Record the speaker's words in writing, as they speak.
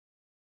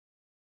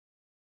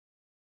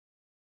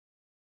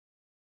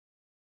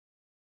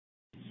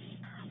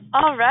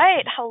All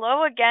right.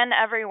 Hello again,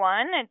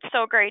 everyone. It's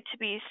so great to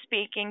be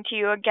speaking to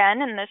you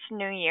again in this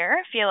new year.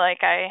 I feel like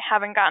I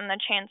haven't gotten the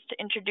chance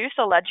to introduce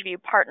a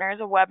LedgeView Partners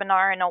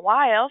webinar in a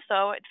while,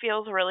 so it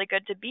feels really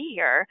good to be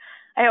here.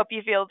 I hope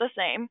you feel the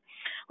same.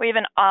 We have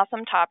an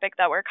awesome topic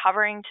that we're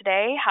covering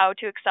today, how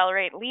to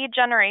accelerate lead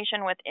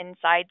generation with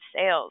inside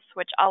sales,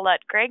 which I'll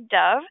let Greg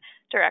Dove,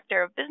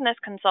 Director of Business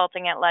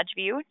Consulting at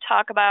LedgeView,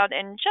 talk about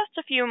in just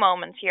a few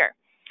moments here.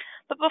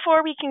 But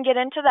before we can get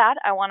into that,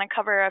 I want to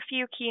cover a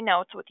few key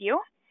notes with you.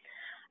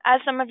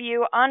 As some of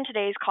you on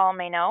today's call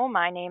may know,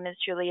 my name is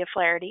Julia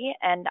Flaherty,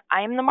 and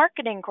I am the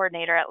Marketing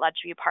Coordinator at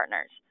LedgeView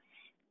Partners.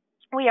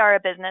 We are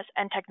a business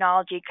and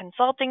technology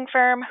consulting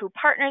firm who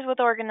partners with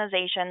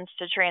organizations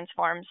to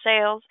transform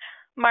sales,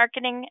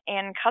 marketing,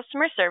 and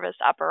customer service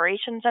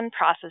operations and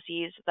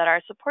processes that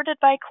are supported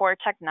by core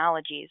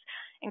technologies,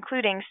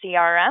 including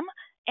CRM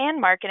and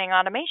marketing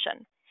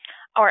automation.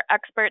 Our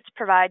experts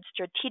provide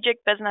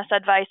strategic business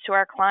advice to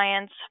our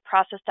clients,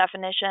 process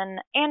definition,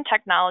 and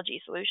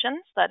technology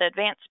solutions that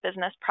advance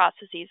business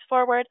processes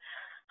forward,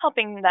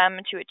 helping them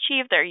to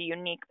achieve their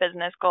unique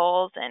business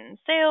goals in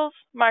sales,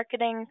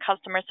 marketing,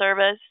 customer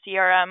service,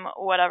 CRM,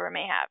 whatever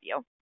may have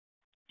you.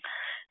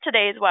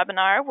 Today's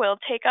webinar will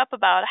take up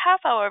about a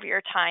half hour of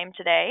your time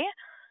today.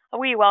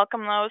 We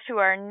welcome those who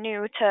are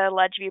new to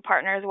LedgeView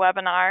Partners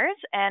webinars,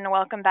 and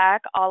welcome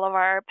back all of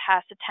our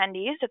past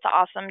attendees. It's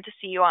awesome to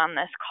see you on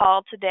this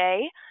call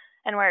today,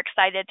 and we're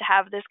excited to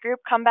have this group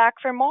come back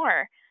for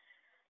more.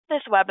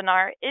 This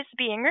webinar is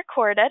being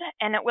recorded,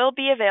 and it will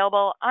be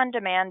available on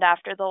demand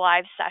after the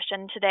live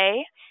session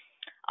today.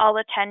 All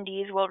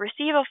attendees will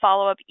receive a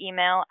follow-up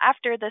email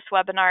after this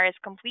webinar is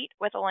complete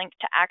with a link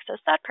to access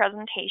that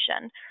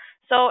presentation.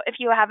 So if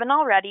you haven't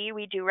already,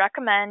 we do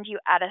recommend you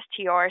add us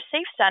to your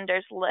safe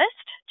senders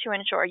list to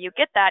ensure you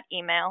get that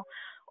email.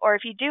 Or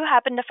if you do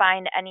happen to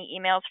find any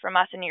emails from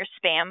us in your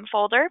spam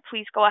folder,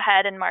 please go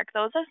ahead and mark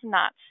those as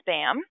not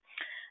spam.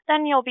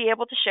 Then you'll be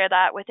able to share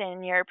that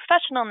within your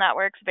professional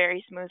networks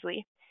very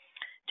smoothly.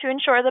 To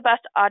ensure the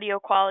best audio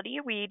quality,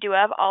 we do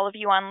have all of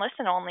you on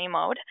listen-only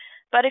mode.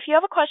 But if you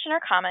have a question or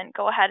comment,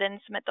 go ahead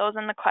and submit those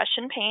in the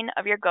question pane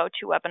of your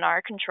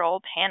GoToWebinar control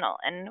panel,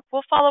 and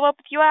we'll follow up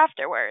with you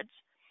afterwards.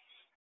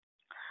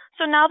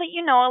 So now that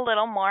you know a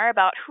little more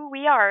about who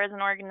we are as an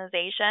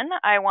organization,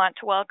 I want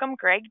to welcome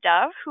Greg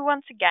Dove, who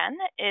once again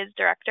is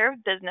Director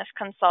of Business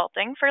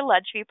Consulting for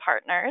LedgeView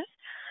Partners.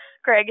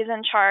 Greg is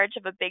in charge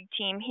of a big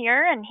team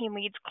here, and he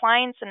leads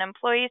clients and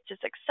employees to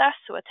success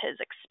with his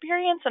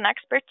experience and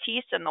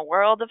expertise in the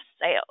world of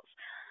sales.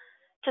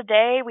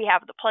 Today, we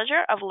have the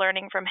pleasure of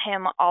learning from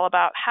him all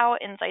about how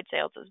inside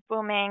sales is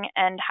booming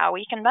and how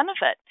we can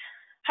benefit.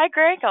 Hi,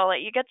 Greg. I'll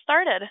let you get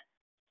started.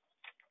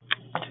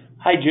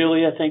 Hi,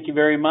 Julia. Thank you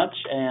very much,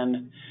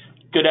 and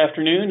good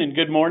afternoon and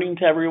good morning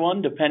to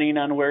everyone, depending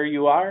on where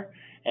you are,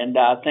 and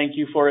thank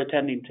you for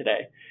attending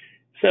today.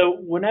 So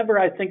whenever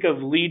I think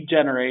of lead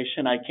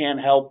generation, I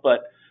can't help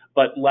but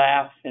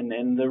laugh,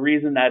 and the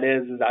reason that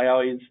is I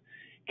always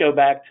go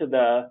back to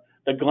the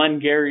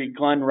Glengarry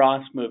Glen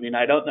Ross movie, and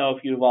I don't know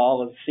if you've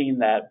all have seen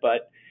that,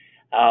 but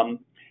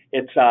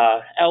it's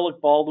a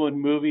Alec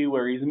Baldwin movie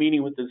where he's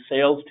meeting with his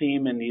sales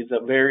team, and he's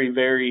a very,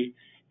 very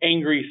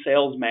angry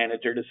sales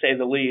manager, to say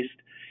the least.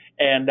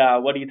 And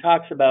what he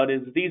talks about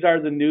is these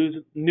are the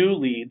new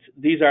leads.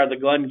 These are the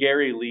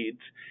Glengarry leads.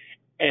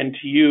 And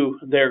to you,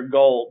 they're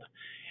gold.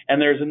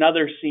 And there's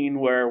another scene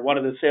where one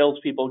of the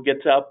salespeople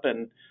gets up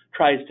and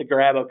tries to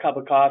grab a cup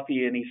of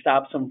coffee, and he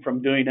stops him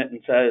from doing it and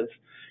says,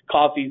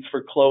 "Coffee's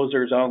for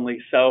closers only."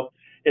 So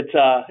it's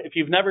if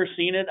you've never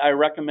seen it, I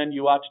recommend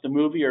you watch the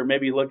movie or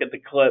maybe look at the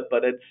clip,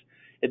 but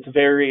it's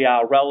very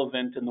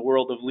relevant in the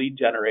world of lead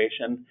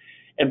generation.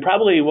 And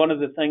probably one of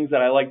the things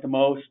that I like the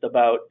most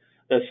about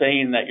the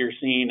saying that you're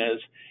seeing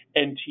is,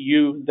 and to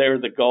you, they're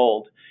the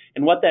gold.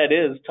 And what that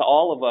is to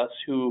all of us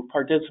who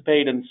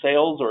participate in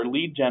sales or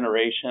lead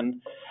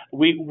generation,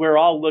 we're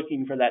all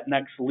looking for that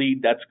next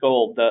lead that's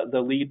gold,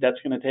 the lead that's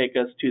going to take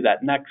us to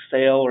that next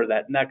sale or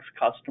that next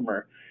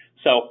customer.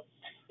 So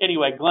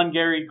anyway,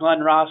 Glengarry Glen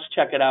Ross,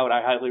 check it out.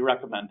 I highly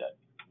recommend it.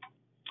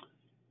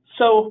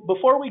 So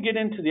before we get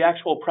into the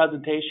actual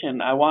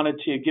presentation, I wanted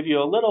to give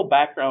you a little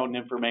background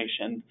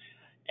information.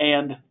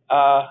 And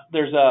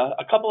there's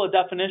a couple of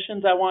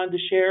definitions I wanted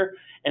to share,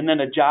 and then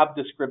a job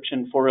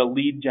description for a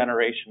lead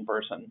generation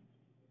person.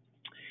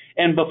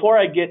 And before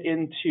I get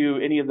into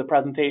any of the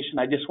presentation,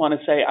 I just want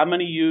to say I'm going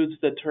to use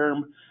the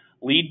term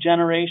lead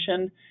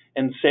generation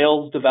and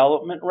sales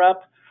development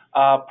rep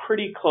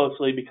pretty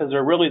closely because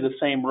they're really the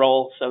same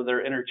role, so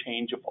they're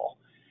interchangeable.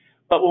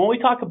 But when we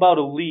talk about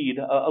a lead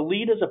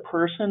is a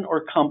person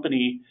or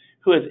company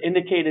who has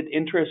indicated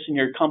interest in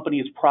your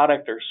company's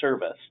product or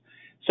service.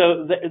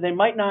 So they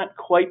might not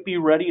quite be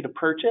ready to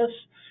purchase,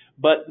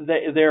 but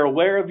they're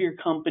aware of your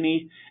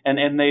company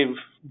and they've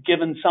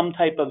given some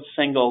type of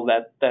signal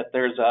that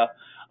there's a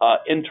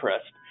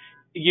interest.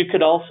 You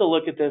could also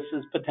look at this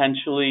as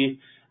potentially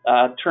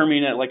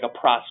terming it like a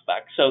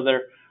prospect. So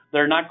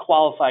they're not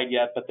qualified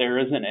yet, but there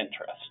is an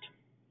interest.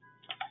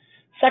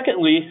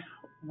 Secondly,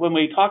 when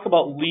we talk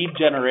about lead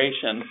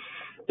generation,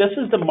 This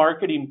is the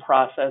marketing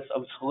process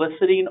of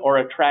soliciting or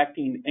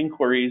attracting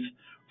inquiries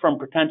from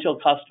potential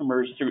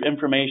customers through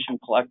information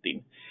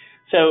collecting.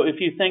 So if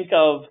you think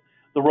of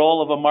the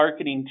role of a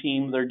marketing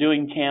team, they're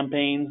doing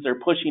campaigns, they're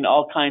pushing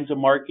all kinds of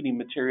marketing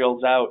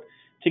materials out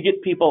to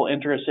get people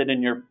interested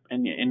in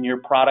your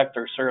product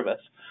or service.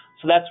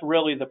 So that's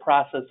really the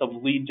process of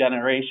lead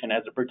generation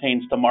as it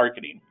pertains to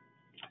marketing.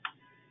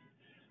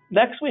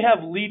 Next, we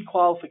have lead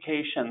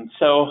qualification.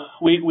 So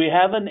we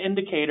have an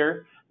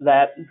indicator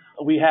that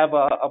we have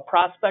a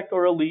prospect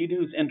or a lead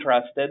who's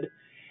interested,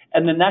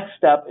 and the next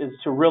step is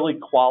to really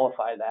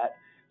qualify that.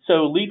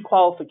 So lead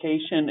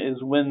qualification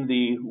is when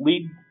the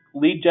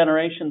lead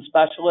generation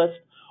specialist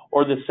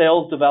or the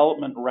sales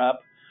development rep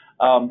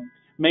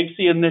makes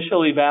the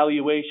initial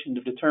evaluation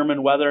to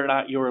determine whether or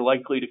not you are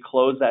likely to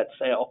close that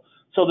sale.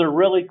 So they're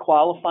really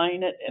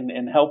qualifying it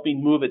and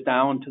helping move it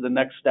down to the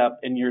next step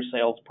in your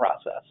sales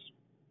process.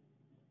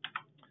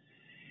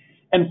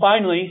 And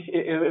finally,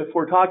 if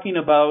we're talking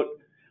about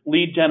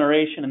lead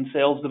generation and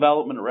sales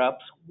development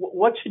reps,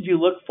 what should you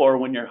look for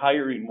when you're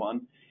hiring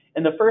one?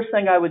 And the first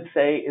thing I would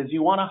say is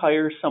you want to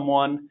hire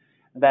someone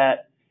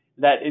that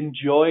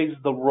enjoys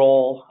the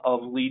role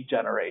of lead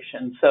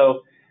generation.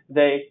 So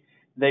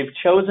they've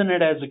chosen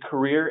it as a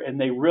career and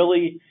they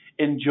really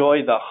enjoy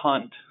the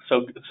hunt.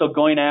 So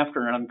going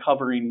after and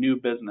uncovering new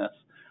business.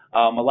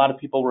 A lot of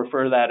people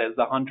refer to that as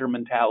the hunter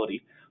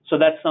mentality. So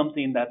that's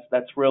something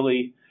that's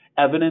really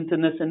evident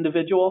in this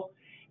individual.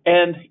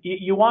 And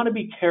you want to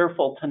be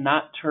careful to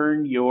not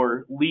turn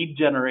your lead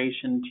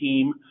generation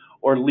team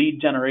or lead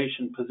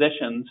generation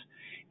positions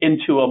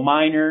into a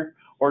minor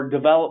or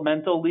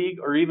developmental league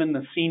or even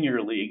the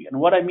senior league. And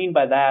what I mean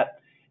by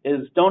that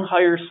is don't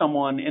hire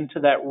someone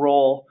into that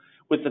role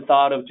with the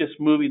thought of just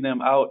moving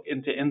them out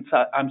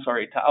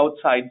to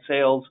outside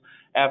sales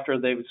after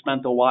they've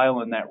spent a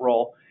while in that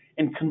role.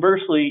 And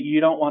conversely, you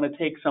don't want to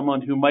take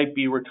someone who might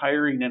be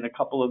retiring in a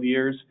couple of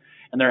years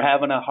and they're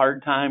having a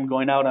hard time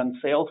going out on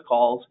sales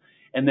calls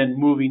and then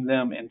moving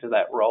them into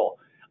that role.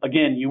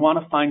 Again, you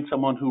want to find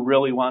someone who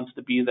really wants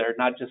to be there,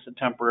 not just a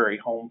temporary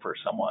home for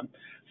someone.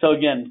 So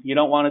again, you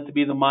don't want it to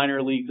be the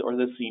minor leagues or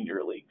the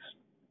senior leagues.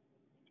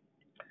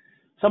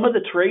 Some of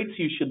the traits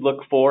you should look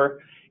for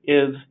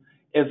is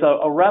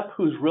a rep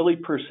who's really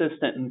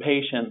persistent and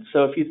patient.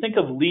 So if you think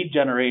of lead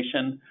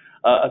generation,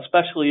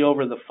 especially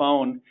over the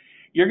phone,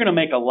 you're going to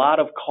make a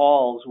lot of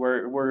calls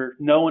where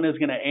no one is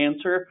going to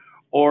answer,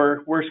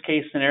 or worst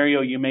case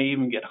scenario, you may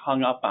even get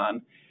hung up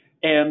on.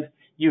 And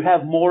you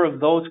have more of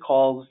those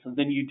calls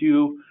than you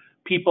do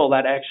people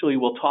that actually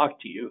will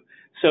talk to you.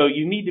 So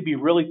you need to be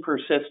really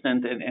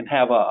persistent and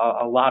have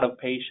a lot of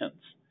patience.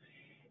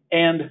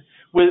 And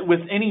with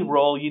any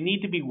role, you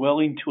need to be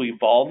willing to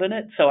evolve in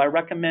it. So I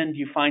recommend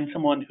you find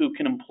someone who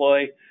can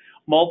employ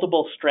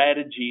multiple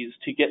strategies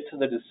to get to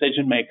the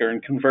decision maker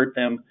and convert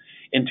them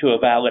into a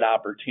valid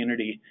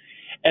opportunity.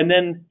 And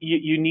then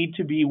you need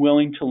to be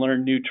willing to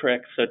learn new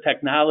tricks. So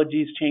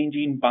technology is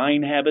changing,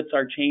 buying habits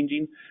are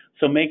changing.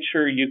 So make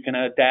sure you can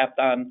adapt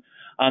on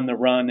the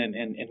run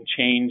and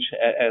change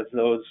as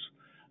those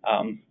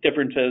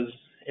differences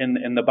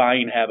in the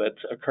buying habits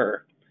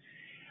occur.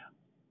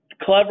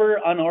 Clever,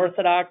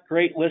 unorthodox,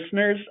 great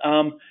listeners.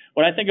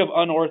 When I think of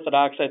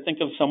unorthodox, I think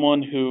of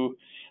someone who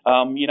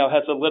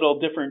has a little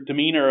different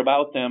demeanor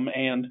about them.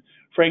 And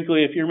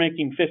frankly, if you're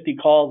making 50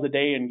 calls a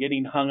day and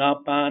getting hung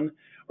up on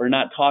or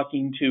not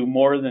talking to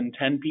more than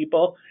 10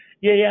 people,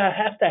 I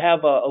have to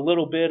have a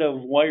little bit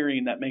of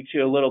wiring that makes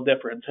you a little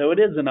different. So it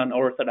is an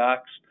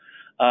unorthodox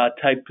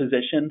type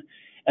position.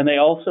 And they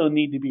also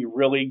need to be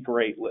really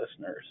great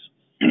listeners.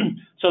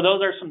 So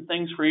those are some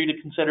things for you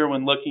to consider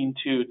when looking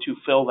to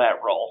fill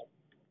that role.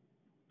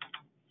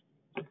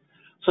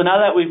 So now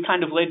that we've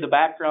kind of laid the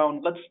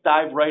background, let's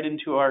dive right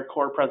into our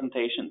core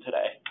presentation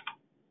today.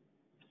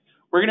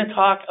 We're going to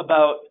talk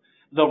about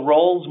the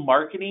roles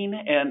marketing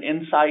and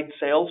inside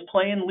sales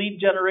play in lead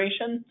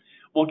generation.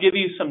 We'll give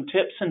you some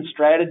tips and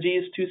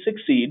strategies to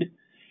succeed.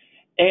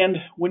 And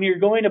when you're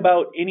going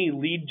about any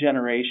lead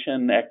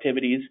generation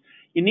activities,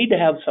 you need to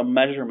have some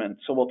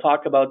measurements. So we'll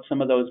talk about some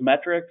of those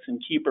metrics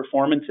and key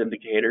performance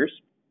indicators.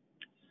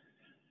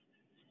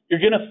 You're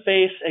going to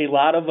face a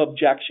lot of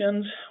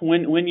objections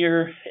when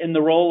you're in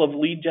the role of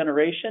lead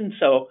generation.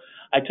 So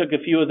I took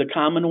a few of the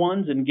common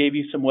ones and gave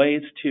you some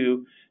ways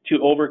to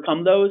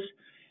overcome those.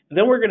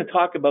 Then we're going to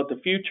talk about the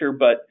future,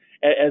 but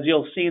as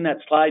you'll see in that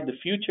slide, the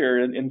future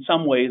in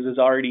some ways is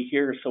already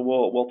here. So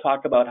we'll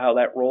talk about how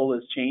that role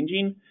is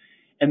changing,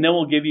 and then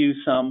we'll give you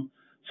some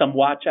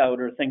watch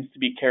out or things to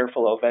be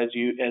careful of as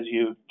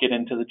you get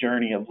into the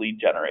journey of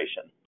lead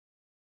generation.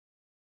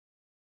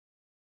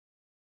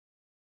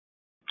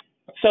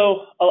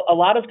 So a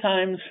lot of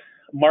times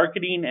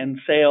marketing and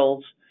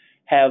sales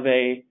have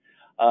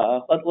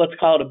let's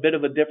call it a bit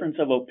of a difference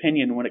of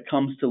opinion when it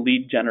comes to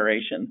lead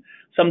generation.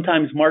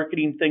 Sometimes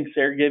marketing thinks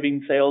they're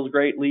giving sales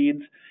great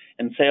leads,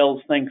 and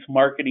sales thinks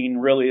marketing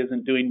really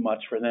isn't doing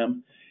much for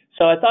them.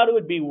 So I thought it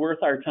would be worth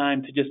our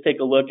time to just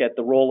take a look at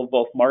the role of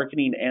both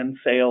marketing and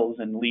sales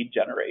in lead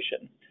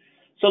generation.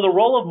 So the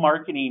role of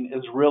marketing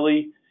is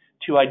really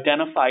to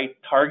identify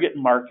target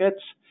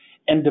markets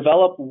and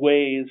develop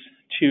ways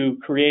to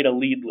create a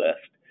lead list.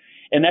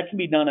 And that can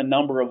be done a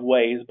number of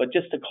ways, but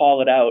just to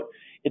call it out,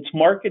 it's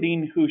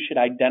marketing who should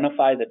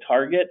identify the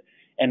target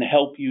and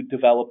help you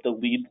develop the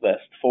lead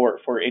list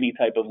for any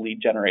type of lead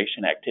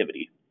generation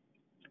activity.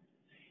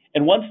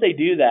 And once they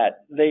do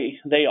that,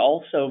 they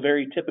also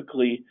very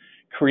typically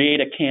create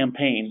a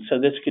campaign. So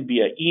this could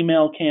be an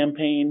email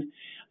campaign,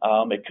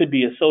 it could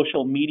be a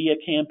social media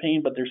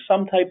campaign, but there's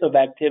some type of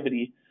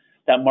activity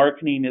that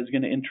marketing is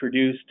going to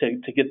introduce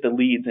to get the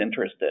leads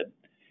interested.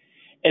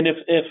 And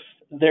if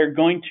they're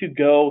going to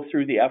go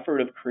through the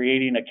effort of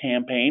creating a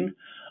campaign,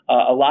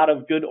 a lot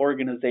of good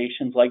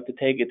organizations like to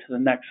take it to the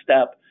next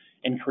step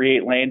and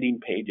create landing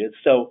pages.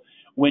 So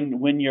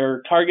when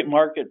your target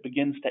market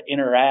begins to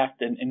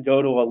interact and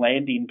go to a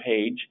landing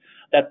page,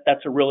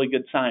 that's a really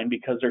good sign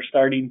because they're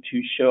starting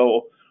to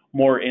show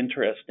more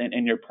interest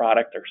in your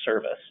product or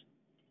service.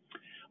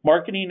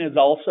 Marketing is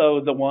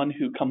also the one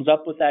who comes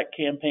up with that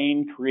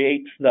campaign,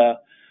 creates the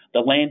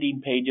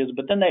landing pages,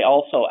 but then they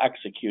also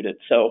execute it.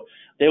 So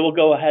they will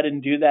go ahead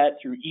and do that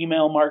through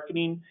email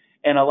marketing,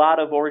 and a lot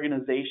of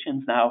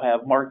organizations now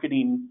have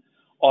marketing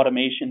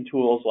automation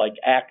tools like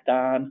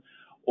Act-On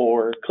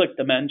or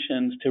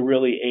ClickDimensions to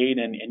really aid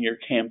in your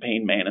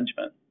campaign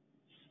management.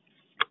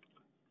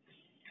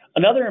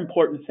 Another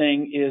important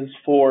thing is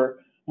for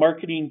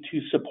marketing to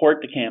support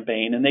the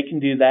campaign, and they can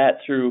do that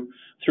through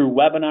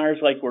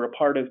webinars like we're a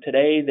part of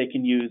today. They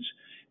can use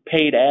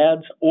paid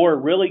ads or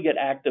really get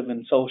active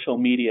in social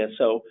media.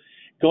 So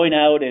going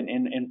out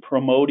and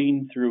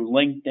promoting through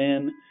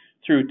LinkedIn,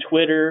 through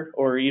Twitter,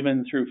 or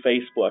even through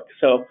Facebook.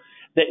 So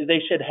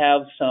they should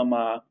have some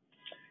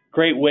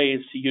great ways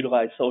to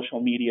utilize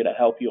social media to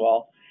help you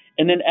all.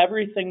 And then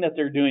everything that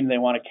they're doing, they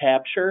want to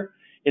capture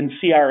in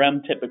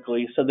CRM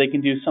typically, so they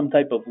can do some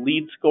type of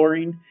lead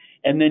scoring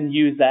and then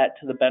use that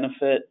to the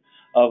benefit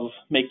of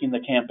making the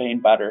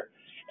campaign better.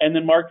 And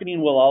then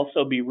marketing will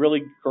also be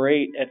really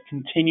great at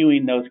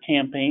continuing those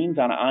campaigns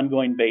on an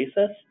ongoing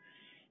basis.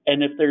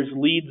 And if there's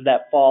leads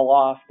that fall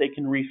off, they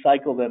can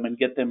recycle them and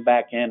get them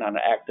back in on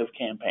an active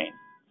campaign.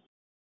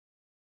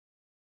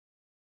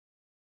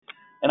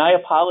 And I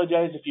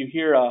apologize if you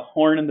hear a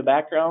horn in the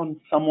background.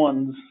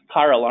 Someone's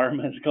car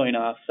alarm is going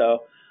off,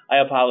 so I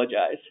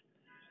apologize.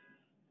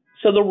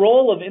 So the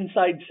role of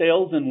inside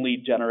sales in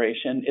lead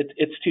generation,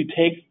 it's to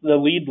take the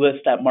lead list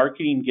that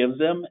marketing gives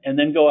them and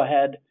then go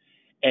ahead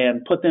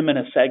and put them in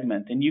a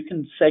segment. And you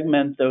can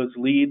segment those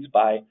leads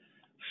by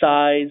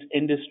size,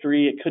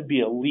 industry. It could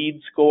be a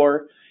lead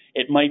score.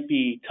 It might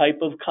be type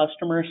of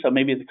customer. So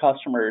maybe the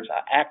customer is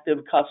an active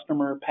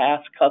customer,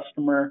 past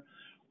customer,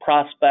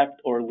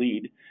 prospect, or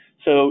lead.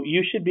 So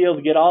you should be able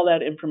to get all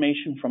that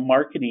information from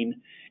marketing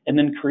and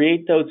then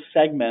create those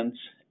segments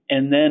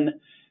and then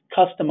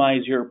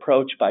customize your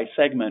approach by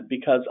segment,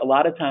 because a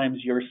lot of times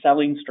your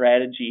selling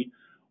strategy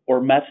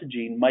or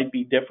messaging might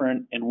be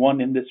different in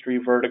one industry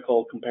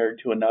vertical compared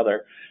to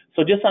another.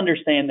 So just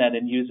understand that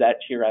and use that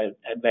to your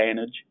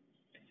advantage.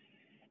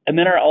 And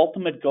then our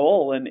ultimate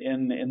goal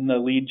in the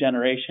lead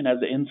generation as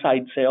an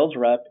inside sales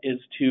rep is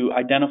to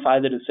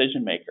identify the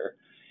decision maker.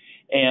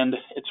 And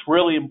it's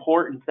really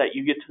important that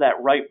you get to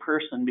that right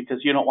person, because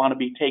you don't want to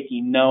be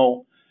taking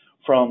no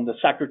from the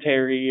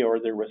secretary or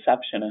the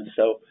receptionist.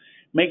 So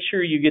make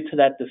sure you get to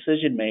that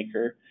decision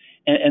maker,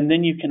 and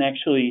then you can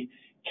actually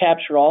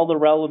capture all the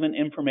relevant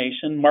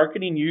information.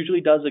 Marketing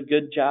usually does a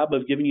good job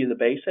of giving you the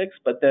basics,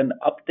 but then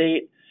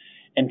update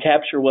and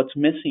capture what's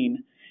missing,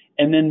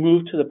 and then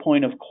move to the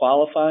point of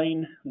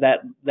qualifying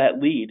that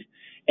lead.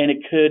 And it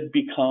could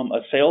become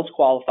a sales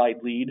qualified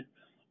lead,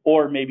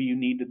 or maybe you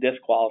need to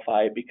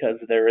disqualify it because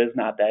there is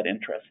not that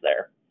interest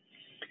there.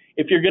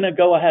 If you're going to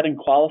go ahead and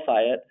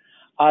qualify it,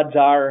 odds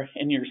are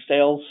in your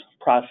sales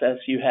process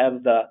you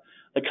have the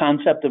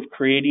concept of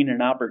creating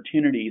an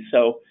opportunity.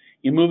 So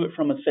you move it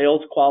from a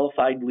sales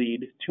qualified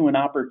lead to an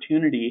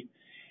opportunity,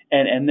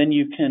 and then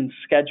you can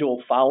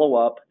schedule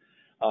follow-up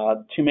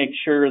to make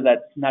sure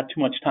that not too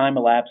much time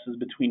elapses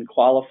between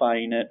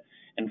qualifying it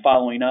and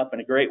following up.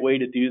 And a great way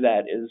to do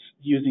that is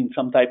using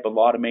some type of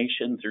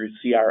automation through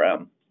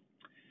CRM.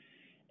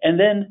 And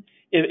then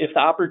if the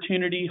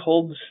opportunity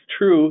holds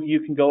true, you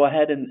can go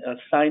ahead and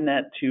assign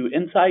that to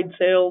inside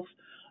sales,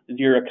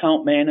 your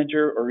account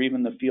manager, or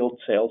even the field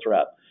sales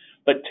rep.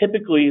 But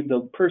typically,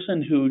 the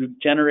person who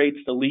generates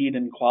the lead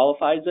and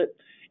qualifies it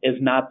is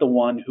not the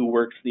one who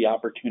works the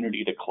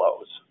opportunity to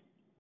close.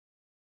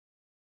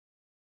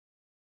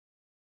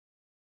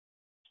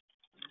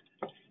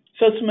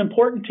 So some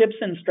important tips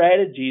and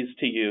strategies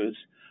to use.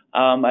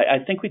 I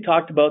think we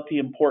talked about the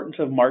importance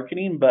of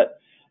marketing, but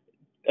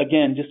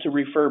again, just to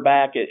refer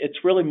back, it's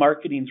really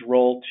marketing's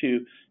role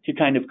to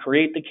kind of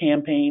create the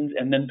campaigns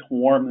and then to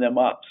warm them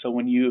up. So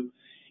when you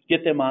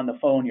get them on the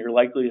phone, your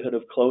likelihood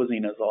of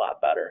closing is a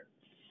lot better.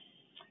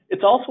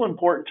 It's also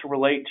important to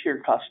relate to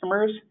your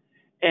customers,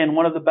 and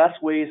one of the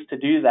best ways to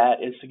do that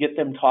is to get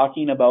them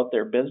talking about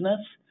their business.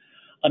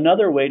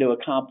 Another way to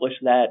accomplish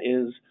that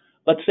is,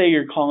 let's say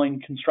you're calling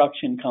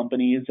construction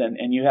companies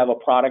and you have a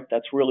product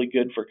that's really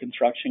good for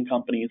construction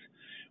companies.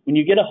 when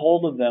you get a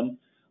hold of them,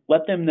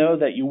 let them know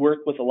that you work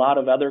with a lot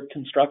of other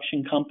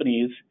construction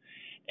companies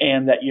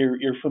and that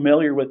you're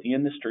familiar with the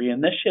industry.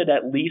 And this should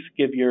at least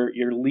give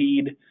your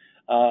lead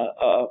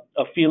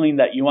a feeling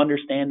that you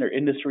understand their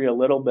industry a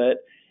little bit,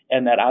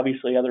 and that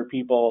obviously other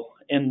people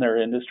in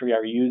their industry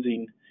are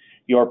using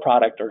your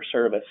product or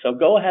service. So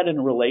go ahead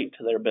and relate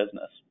to their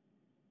business.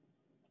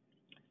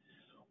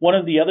 One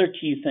of the other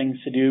key things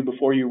to do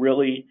before you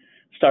really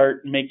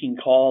start making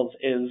calls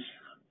is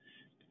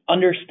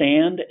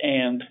understand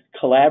and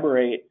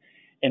collaborate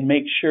and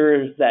make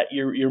sure that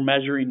you're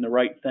measuring the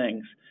right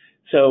things.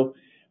 So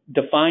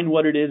define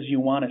what it is you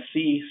want to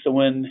see. So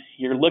when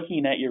you're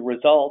looking at your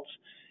results,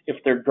 if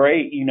they're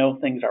great, you know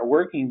things are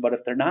working, but if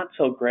they're not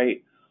so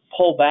great,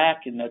 pull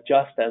back and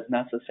adjust as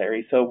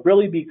necessary. So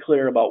really be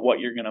clear about what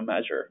you're going to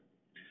measure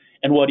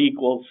and what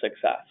equals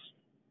success.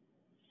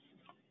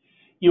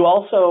 You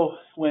also,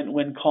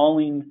 when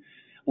calling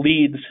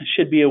leads,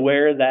 should be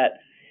aware that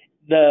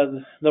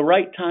the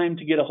right time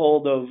to get a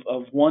hold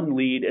of one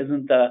lead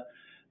isn't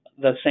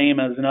the same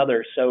as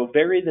another. So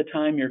vary the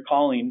time you're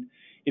calling.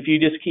 If you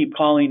just keep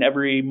calling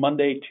every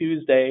Monday,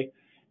 Tuesday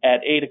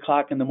at 8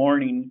 o'clock in the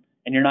morning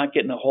and you're not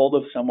getting a hold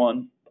of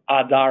someone,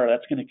 odds are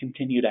that's going to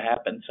continue to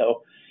happen.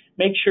 So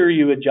make sure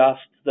you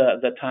adjust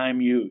the time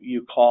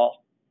you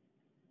call,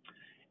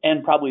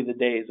 and probably the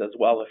days as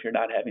well if you're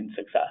not having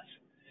success.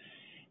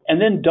 And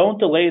then don't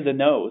delay the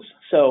no's.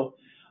 So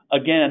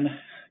again,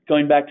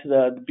 going back to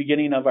the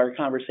beginning of our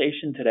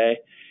conversation today,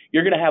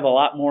 you're going to have a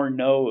lot more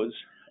no's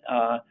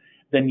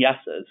than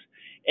yeses.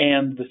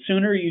 And the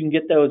sooner you can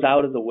get those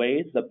out of the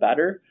way, the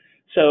better.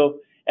 So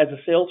as a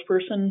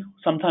salesperson,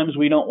 sometimes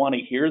we don't want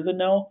to hear the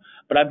no,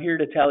 but I'm here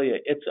to tell you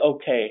it's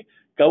okay.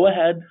 Go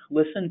ahead,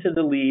 listen to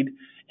the lead,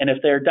 and if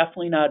they're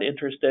definitely not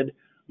interested,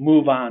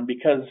 move on,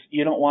 because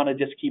you don't want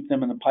to just keep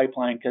them in the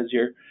pipeline because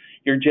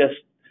you're just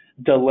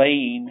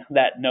delaying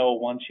that no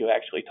once you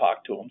actually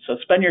talk to them. So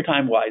spend your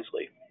time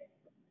wisely.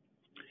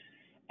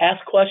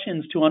 Ask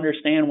questions to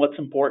understand what's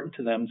important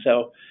to them.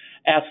 So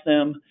ask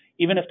them,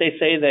 even if they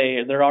say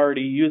they're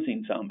already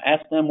using some,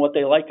 ask them what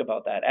they like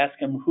about that. Ask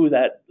them who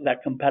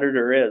that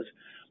competitor is.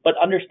 But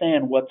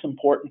understand what's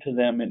important to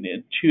them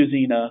in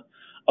choosing a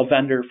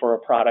vendor for a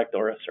product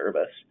or a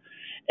service.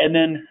 And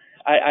then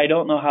I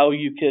don't know how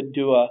you could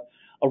do a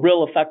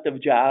real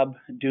effective job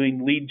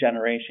doing lead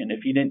generation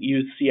if you didn't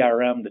use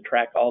CRM to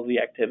track all the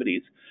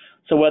activities.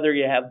 So whether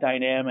you have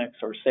Dynamics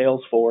or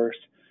Salesforce,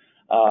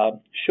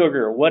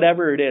 Sugar,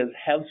 whatever it is,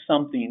 have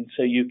something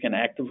so you can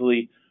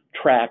actively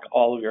track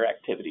all of your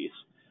activities.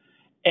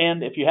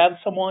 And if you have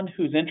someone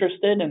who's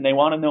interested and they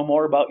want to know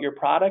more about your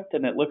product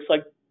and it looks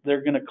like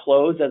they're going to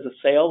close as a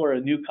sale or a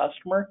new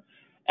customer,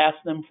 ask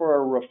them for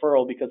a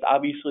referral, because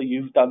obviously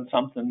you've done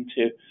something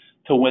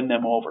to win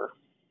them over.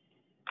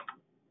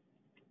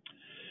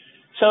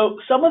 So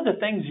some of the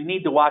things you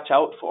need to watch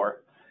out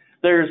for.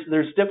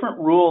 There's different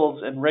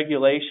rules and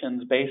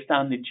regulations based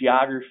on the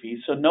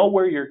geography. So know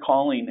where you're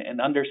calling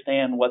and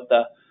understand what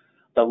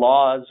the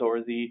laws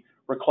or the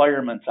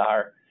requirements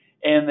are.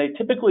 And they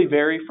typically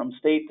vary from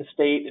state to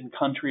state and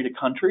country to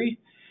country.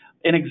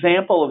 An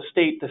example of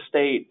state to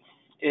state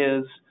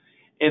is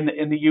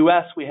in the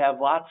U.S., we have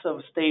lots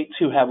of states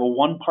who have a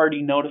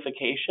one-party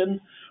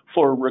notification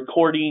for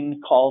recording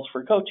calls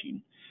for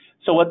coaching.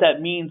 So what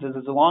that means is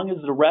as long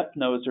as the rep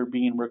knows they're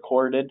being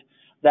recorded,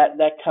 that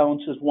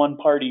counts as one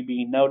party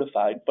being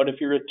notified. But if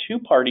you're a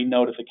two-party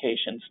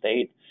notification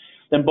state,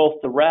 then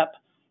both the rep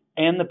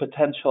and the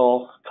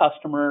potential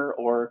customer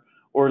or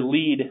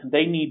lead,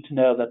 they need to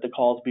know that the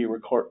call is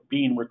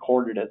being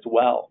recorded as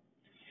well.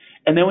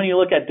 And then when you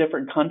look at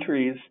different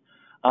countries,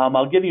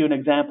 I'll give you an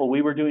example.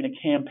 We were doing a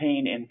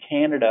campaign in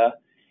Canada,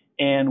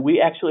 and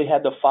we actually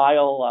had to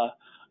file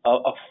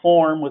a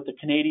form with the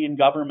Canadian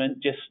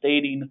government just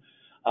stating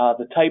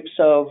the types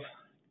of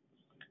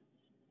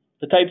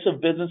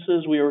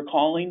businesses we were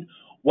calling,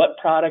 what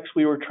products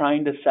we were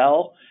trying to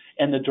sell,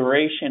 and the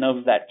duration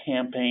of that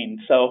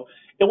campaign. So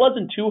it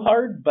wasn't too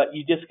hard, but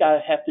you just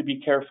have to be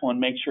careful and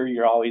make sure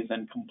you're always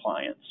in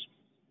compliance.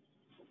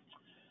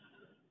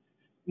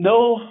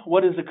 Know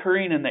what is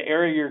occurring in the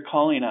area you're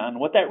calling on.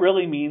 What that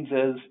really means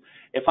is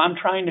if I'm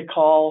trying to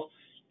call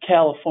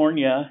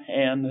California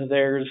and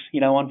there's,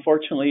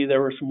 unfortunately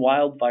there were some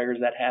wildfires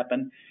that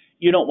happened,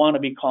 you don't want to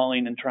be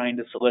calling and trying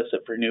to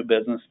solicit for new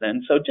business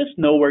then. So just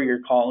know where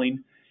you're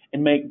calling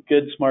and make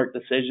good, smart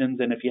decisions.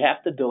 And if you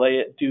have to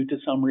delay it due to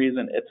some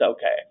reason, it's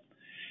okay.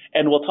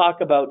 And we'll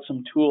talk about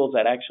some tools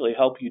that actually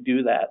help you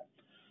do that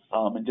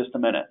in just a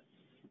minute.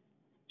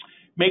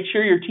 Make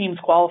sure your team's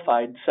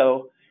qualified.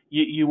 So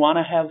you want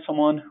to have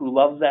someone who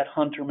loves that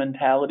hunter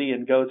mentality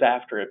and goes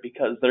after it,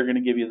 because they're going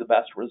to give you the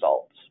best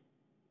results.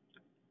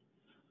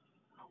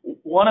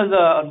 One of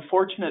the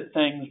unfortunate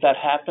things that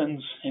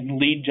happens in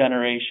lead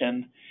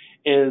generation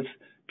is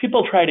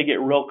people try to get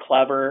real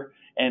clever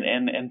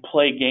and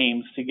play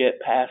games to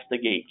get past the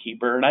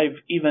gatekeeper. And I've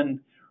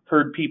even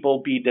heard people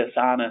be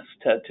dishonest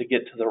to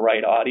get to the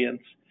right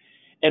audience.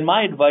 And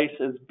my advice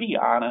is be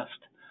honest.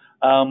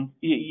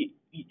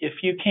 If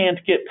you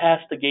can't get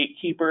past the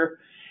gatekeeper,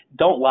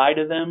 don't lie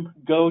to them.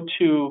 Go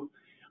to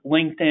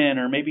LinkedIn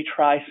or maybe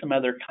try some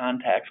other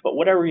contacts. But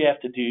whatever you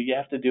have to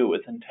do it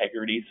with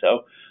integrity.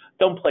 So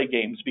don't play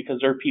games, because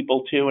they're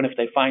people too. And if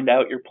they find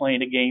out you're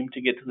playing a game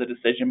to get to the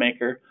decision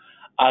maker,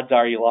 odds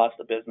are you lost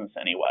the business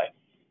anyway.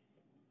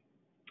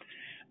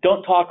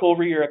 Don't talk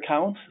over your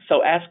accounts.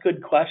 So ask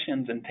good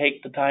questions and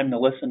take the time to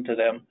listen to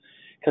them,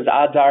 because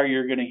odds are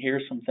you're going to hear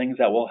some things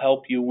that will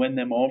help you win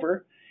them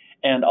over.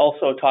 And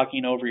also,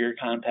 talking over your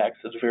contacts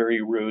is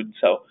very rude.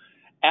 So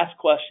ask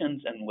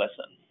questions and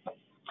listen.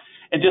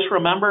 And just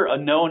remember, a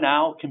no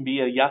now can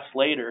be a yes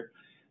later.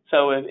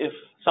 So if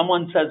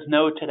someone says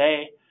no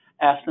today,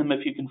 ask them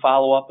if you can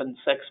follow up in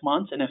 6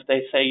 months. And if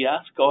they say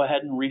yes, go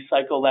ahead and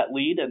recycle that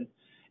lead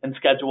and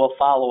schedule a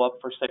follow-up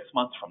for 6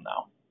 months from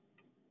now.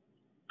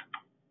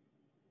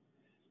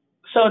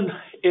 So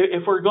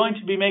if we're going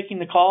to be making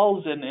the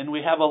calls, and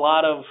we have a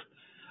lot of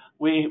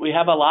we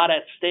have a lot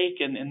at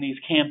stake in these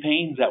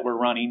campaigns that we're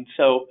running,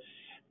 so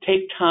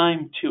take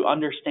time to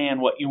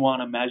understand what you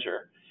want to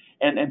measure.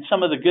 And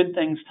some of the good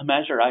things to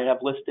measure I have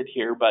listed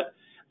here, but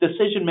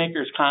decision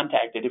makers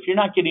contacted. If you're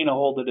not getting a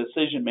hold of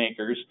decision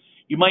makers,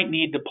 you might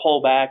need to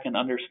pull back and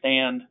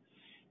understand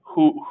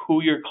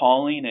who you're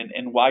calling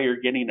and why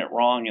you're getting it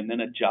wrong, and then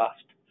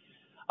adjust.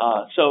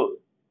 So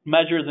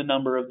measure the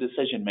number of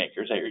decision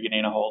makers that you're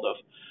getting a hold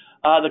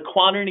of. The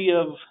quantity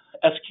of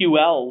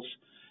SQLs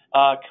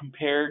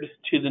compared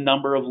to the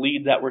number of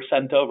leads that were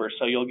sent over.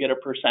 So you'll get a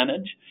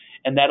percentage,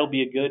 and that'll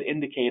be a good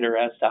indicator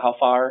as to how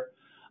far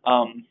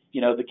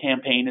the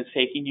campaign is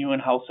taking you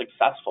and how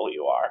successful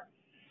you are.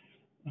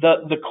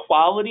 The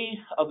quality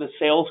of the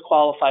sales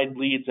qualified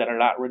leads that are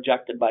not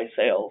rejected by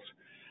sales.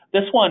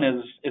 This one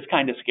is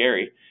kind of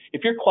scary.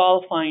 If you're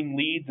qualifying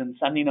leads and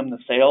sending them to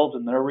sales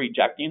and they're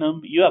rejecting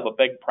them, you have a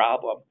big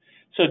problem.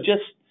 So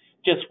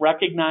just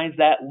recognize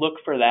that, look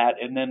for that,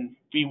 and then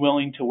be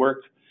willing to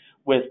work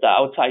with the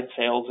outside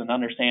sales and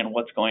understand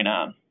what's going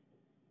on.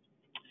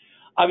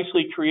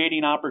 Obviously,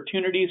 creating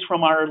opportunities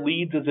from our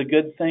leads is a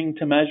good thing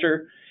to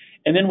measure.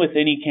 And then with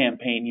any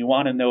campaign, you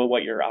want to know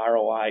what your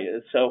ROI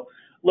is. So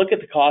look at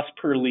the cost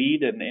per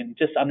lead and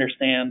just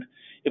understand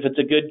if it's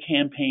a good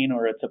campaign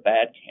or it's a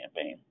bad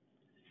campaign.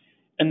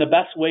 And the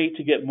best way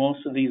to get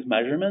most of these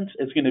measurements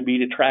is going to be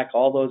to track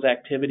all those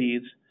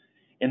activities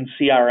in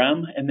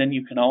CRM, and then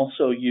you can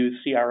also use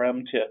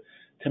CRM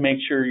to make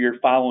sure you're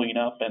following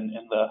up in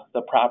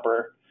the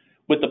proper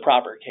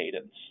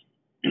cadence.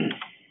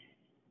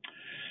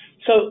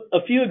 So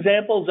a few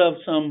examples of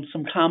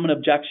some common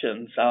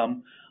objections.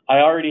 I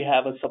already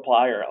have a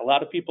supplier. A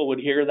lot of people would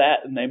hear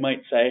that and they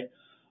might say,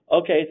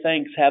 okay,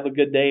 thanks, have a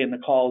good day, and the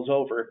call's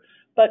over.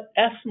 But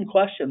ask some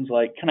questions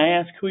like, can I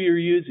ask who you're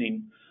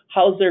using?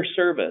 How's their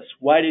service?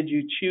 Why did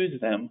you choose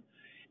them?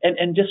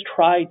 And just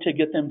try to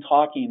get them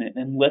talking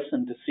and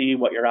listen to see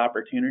what your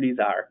opportunities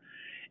are.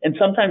 And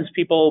sometimes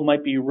people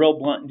might be real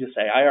blunt and just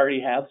say, I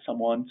already have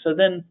someone. So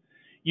then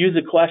use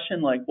a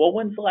question like, well,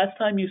 when's the last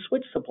time you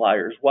switched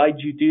suppliers? Why'd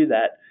you do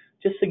that?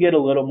 Just to get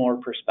a little more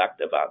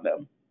perspective on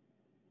them.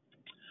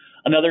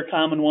 Another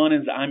common one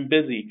is, I'm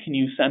busy. Can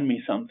you send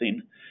me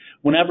something?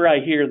 Whenever I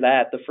hear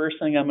that, the first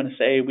thing I'm going to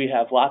say, we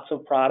have lots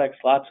of products,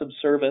 lots of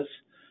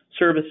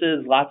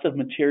services, lots of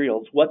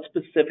materials. What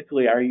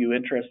specifically are you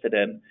interested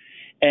in?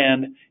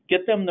 And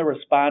get them to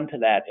respond to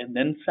that and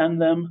then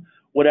send them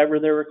whatever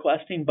they're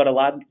requesting. But a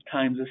lot of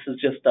times this is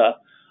just a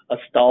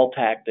stall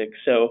tactic.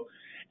 So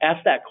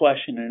ask that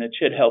question and it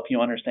should help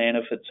you understand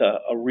if it's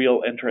a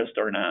real interest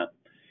or not.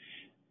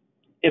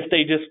 If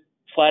they just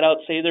flat out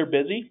say they're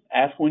busy,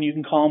 ask when you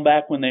can call them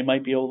back when they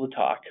might be able to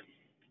talk.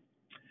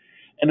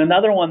 And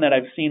another one that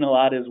I've seen a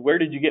lot is, where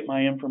did you get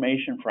my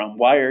information from?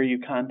 Why are you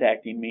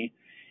contacting me?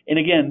 And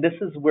again, this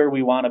is where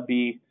we want to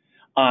be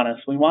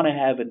honest. We want to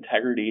have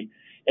integrity.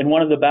 And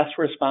one of the best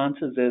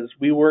responses is,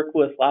 we work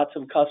with lots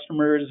of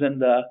customers in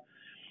the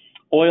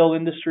oil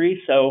industry.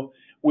 So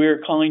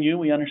we're calling you.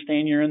 We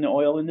understand you're in the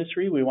oil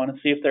industry. We want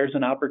to see if there's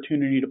an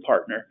opportunity to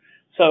partner.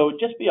 So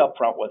just be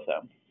upfront with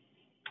them.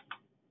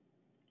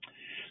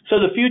 So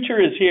the future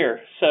is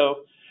here. So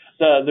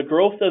the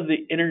growth of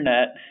the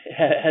internet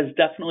has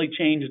definitely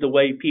changed the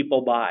way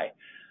people buy.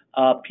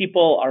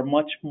 People are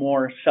much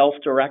more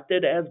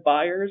self-directed as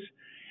buyers.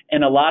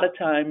 And a lot of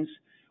times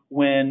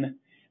when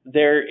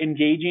they're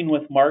engaging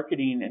with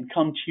marketing and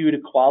come to you to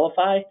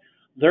qualify,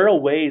 they're a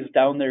ways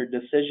down their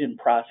decision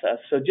process.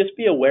 So just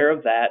be aware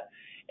of that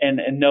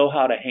and know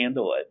how to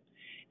handle it.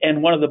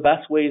 And one of the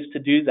best ways to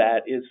do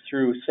that is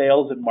through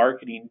sales and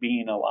marketing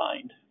being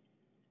aligned.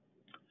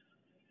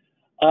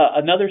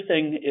 Another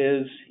thing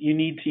is, you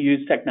need to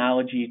use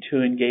technology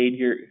to engage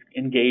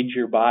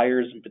your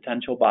buyers and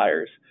potential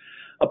buyers.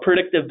 A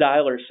predictive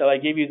dialer. So I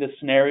gave you the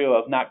scenario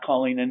of not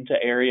calling into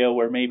area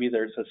where maybe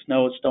there's a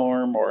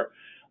snowstorm or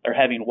they're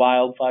having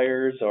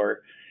wildfires, or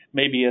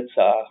maybe it's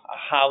a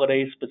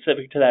holiday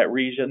specific to that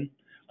region,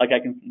 like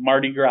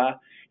Mardi Gras.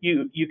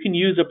 You can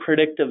use a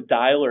predictive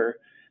dialer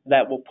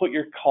that will put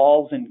your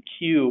calls in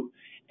queue,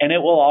 and it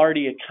will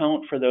already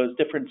account for those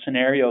different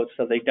scenarios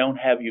so they don't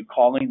have you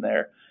calling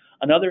there.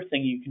 Another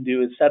thing you can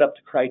do is set up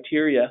the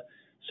criteria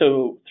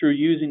So through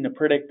using the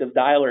predictive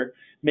dialer,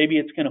 maybe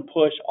it's going to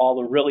push all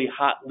the really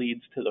hot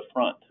leads to the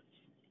front.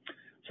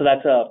 So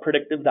that's a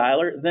predictive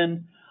dialer.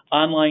 Then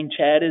online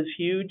chat is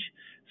huge.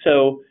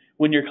 So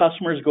when your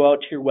customers go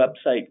out to your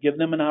website, give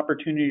them an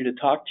opportunity to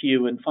talk to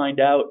you and find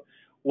out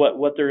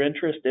what their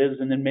interest is,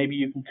 and then maybe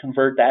you can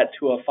convert that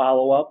to a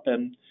follow-up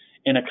and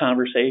in a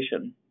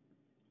conversation.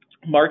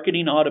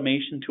 Marketing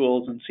automation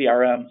tools and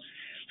CRM.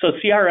 So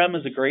CRM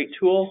is a great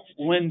tool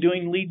when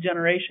doing lead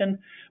generation,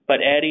 but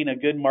adding a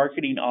good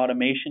marketing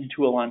automation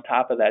tool on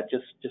top of that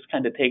just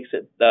kind of takes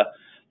it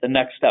the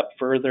next step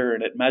further,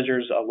 and it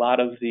measures a lot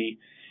of the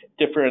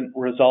different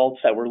results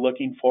that we're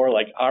looking for,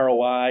 like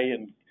ROI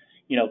and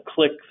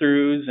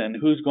click-throughs and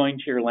who's going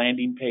to your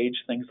landing page,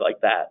 things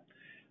like that.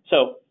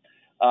 So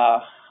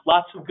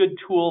lots of good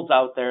tools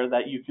out there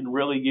that you can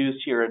really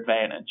use to your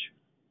advantage.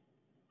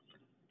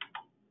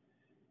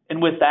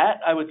 And with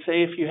that, I would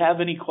say if you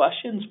have any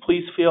questions,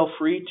 please feel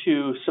free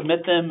to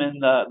submit them in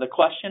the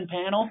question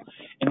panel,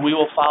 and we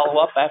will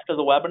follow up after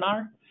the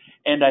webinar.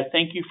 And I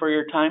thank you for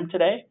your time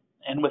today.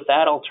 And with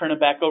that, I'll turn it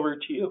back over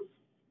to you,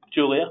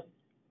 Julia.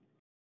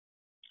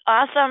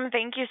 Awesome.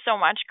 Thank you so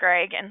much,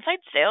 Greg. Inside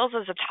sales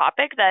is a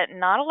topic that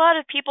not a lot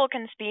of people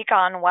can speak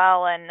on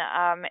well, and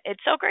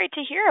it's so great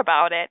to hear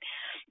about it.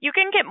 You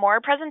can get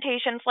more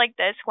presentations like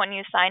this when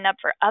you sign up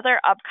for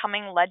other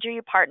upcoming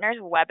LedgerView Partners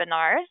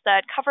webinars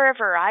that cover a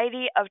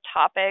variety of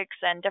topics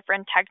and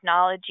different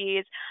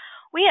technologies.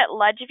 We at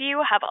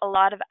LedgerView have a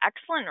lot of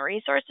excellent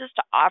resources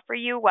to offer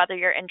you, whether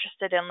you're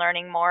interested in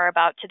learning more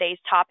about today's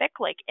topic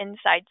like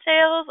inside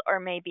sales or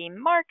maybe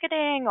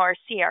marketing or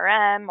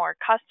CRM or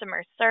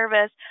customer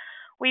service.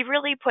 We've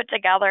really put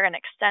together an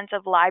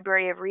extensive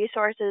library of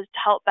resources to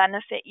help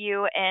benefit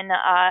you in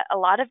a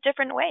lot of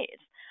different ways.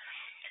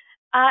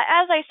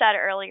 As I said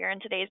earlier in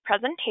today's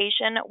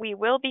presentation, we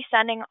will be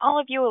sending all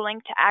of you a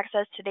link to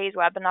access today's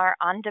webinar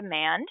on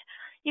demand.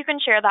 You can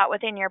share that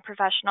within your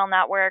professional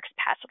networks,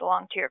 pass it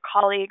along to your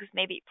colleagues,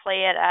 maybe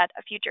play it at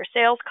a future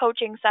sales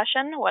coaching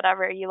session,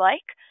 whatever you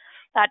like.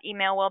 That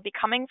email will be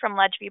coming from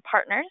LedgerView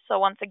Partners, so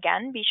once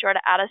again, be sure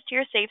to add us to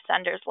your safe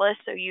senders list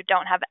so you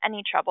don't have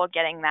any trouble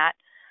getting that.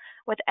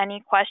 With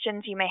any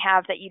questions you may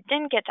have that you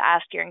didn't get to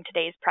ask during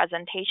today's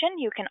presentation,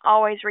 you can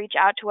always reach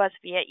out to us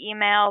via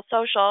email,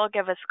 social,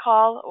 give us a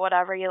call,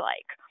 whatever you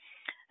like.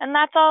 And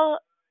that's all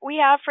we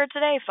have for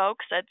today,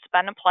 folks. It's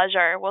been a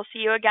pleasure. We'll see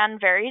you again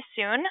very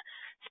soon.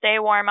 Stay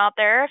warm out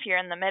there if you're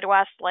in the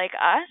Midwest like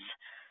us.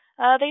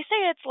 They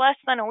say it's less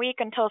than a week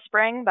until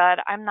spring, but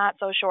I'm not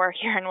so sure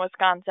here in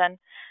Wisconsin.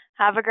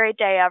 Have a great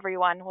day,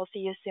 everyone. We'll see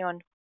you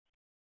soon.